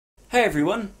Hey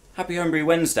everyone, happy Homebrew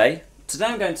Wednesday. Today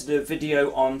I'm going to do a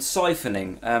video on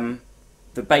siphoning,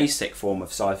 the basic form of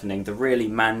siphoning, the really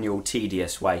manual,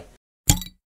 tedious way.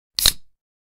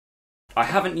 I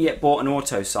haven't yet bought an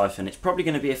auto-syphon. It's probably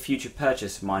going to be a future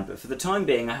purchase of mine, but for the time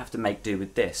being I have to make do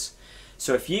with this.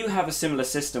 So if you have a similar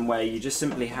system where you just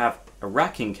simply have a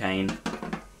racking cane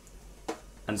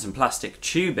and some plastic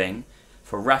tubing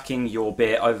for racking your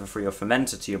beer over for your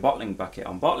fermenter to your bottling bucket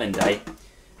on bottling day,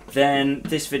 then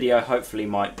this video hopefully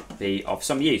might be of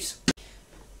some use.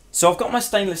 So I've got my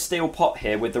stainless steel pot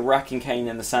here with the racking cane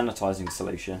and the sanitizing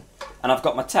solution, and I've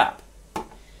got my tap.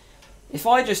 If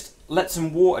I just let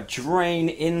some water drain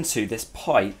into this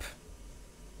pipe,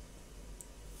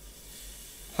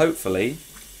 hopefully,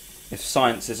 if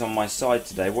science is on my side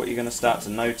today, what you're going to start to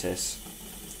notice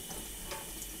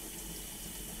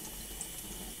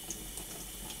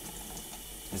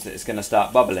is that it's going to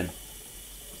start bubbling.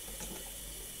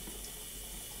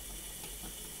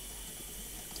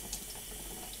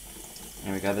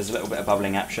 There we go, there's a little bit of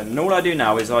bubbling action. And all I do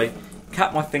now is I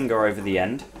cap my finger over the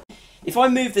end. If I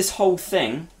move this whole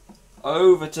thing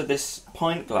over to this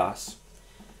pint glass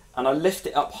and I lift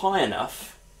it up high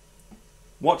enough,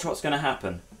 watch what's going to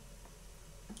happen.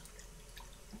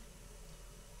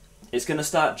 It's going to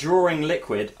start drawing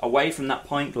liquid away from that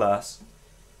pint glass,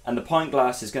 and the pint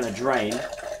glass is going to drain,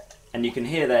 and you can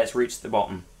hear there it's reached the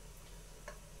bottom.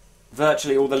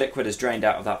 Virtually all the liquid is drained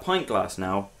out of that pint glass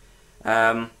now.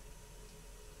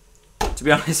 To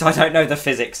be honest, I don't know the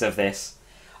physics of this.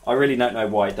 I really don't know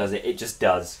why it does it. It just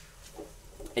does.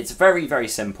 It's very, very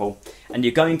simple, and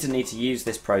you're going to need to use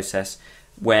this process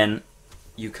when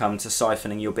you come to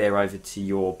siphoning your beer over to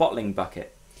your bottling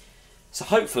bucket. So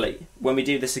hopefully, when we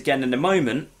do this again in a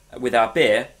moment with our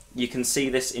beer, you can see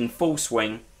this in full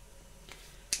swing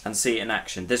and see it in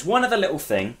action. There's one other little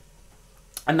thing,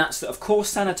 and that's that, of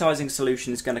course, sanitizing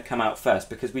solution is going to come out first,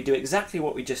 because we do exactly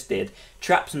what we just did.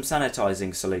 Trap some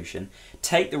sanitizing solution,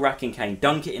 take the racking cane,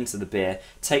 dunk it into the beer,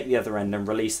 take the other end and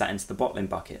release that into the bottling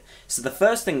bucket. So the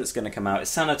first thing that's going to come out is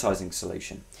sanitizing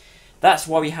solution. That's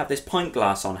why we have this pint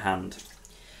glass on hand.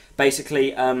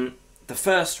 Basically, the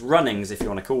first runnings, if you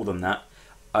want to call them that,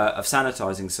 of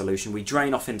sanitizing solution, we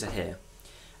drain off into here.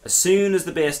 As soon as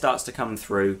the beer starts to come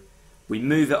through, we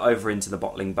move it over into the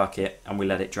bottling bucket and we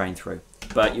let it drain through.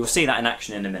 But you'll see that in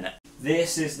action in a minute.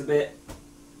 This is the bit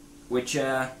which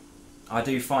I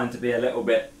do find to be a little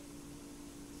bit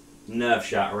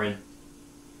nerve-shattering.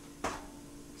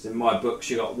 Because in my books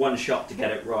you've got one shot to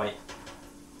get it right.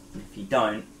 If you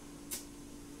don't,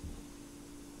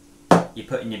 you're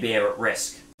putting your beer at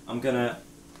risk. I'm going to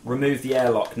remove the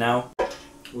airlock now.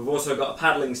 We've also got a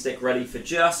paddling stick ready for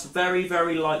just very,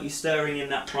 very lightly stirring in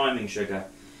that priming sugar.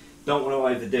 Don't want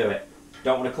to overdo it.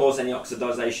 Don't want to cause any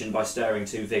oxidization by stirring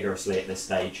too vigorously at this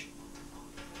stage.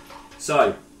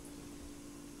 So,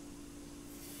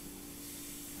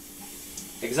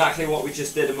 exactly what we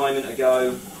just did a moment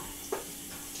ago.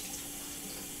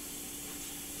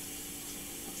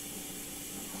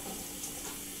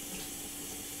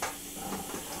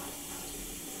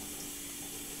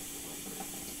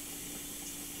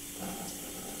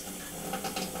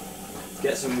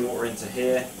 Get some water into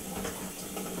here.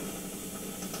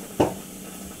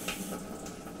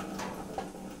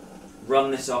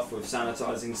 Run this off with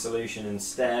sanitizing solution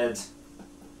instead.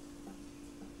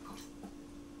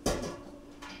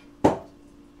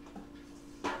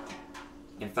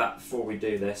 In fact, before we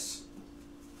do this,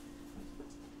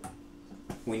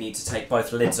 we need to take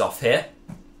both lids off here.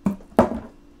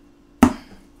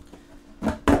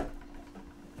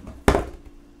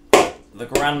 The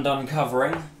grand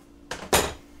uncovering.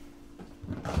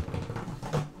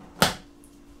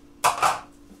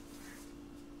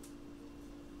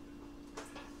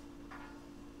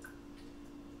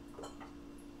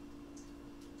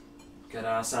 Get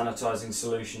our sanitizing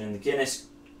solution in the Guinness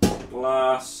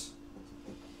glass.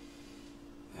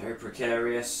 Very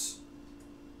precarious.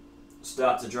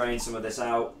 Start to drain some of this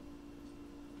out.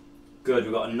 Good,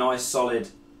 we've got a nice solid.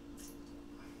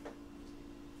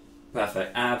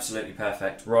 Perfect, absolutely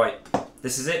perfect. Right,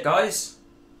 this is it, guys.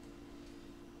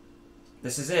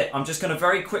 This is it. I'm just going to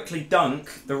very quickly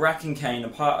dunk the racking cane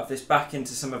and part of this back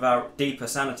into some of our deeper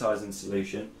sanitizing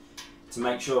solution to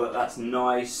make sure that that's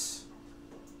nice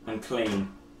and clean.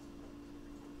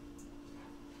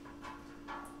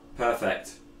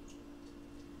 Perfect.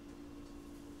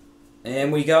 In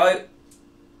we go.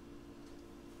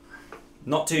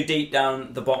 Not too deep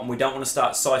down the bottom. We don't want to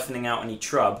start siphoning out any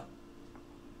trub.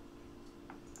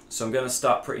 So I'm going to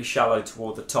start pretty shallow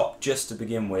toward the top just to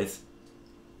begin with.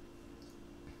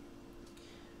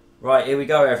 Right, here we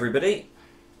go, everybody.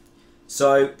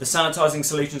 So the sanitising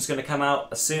solution is going to come out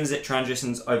as soon as it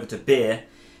transitions over to beer.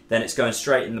 Then it's going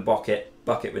straight in the bucket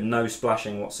with no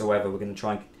splashing whatsoever. We're going to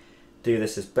try and do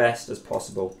this as best as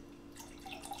possible.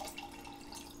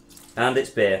 And it's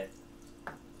beer.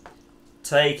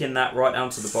 Taking that right down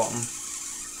to the bottom.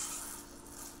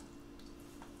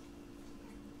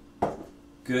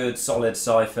 Good solid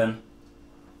siphon.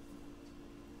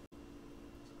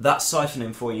 That's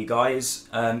siphoning for you guys.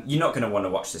 You're not going to want to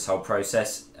watch this whole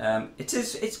process.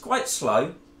 It's quite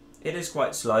slow. It is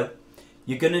quite slow.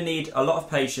 You're going to need a lot of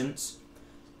patience.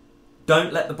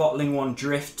 Don't let the bottling one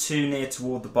drift too near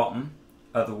toward the bottom.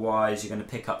 Otherwise, you're going to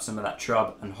pick up some of that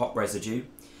trub and hop residue.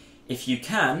 If you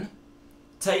can,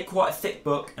 take quite a thick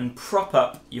book and prop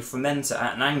up your fermenter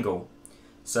at an angle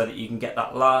so that you can get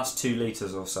that last 2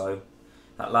 litres or so,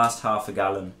 that last half a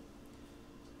gallon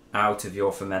out of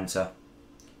your fermenter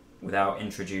without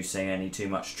introducing any too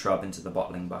much trub into the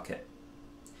bottling bucket.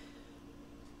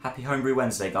 Happy Homebrew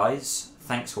Wednesday, guys.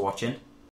 Thanks for watching.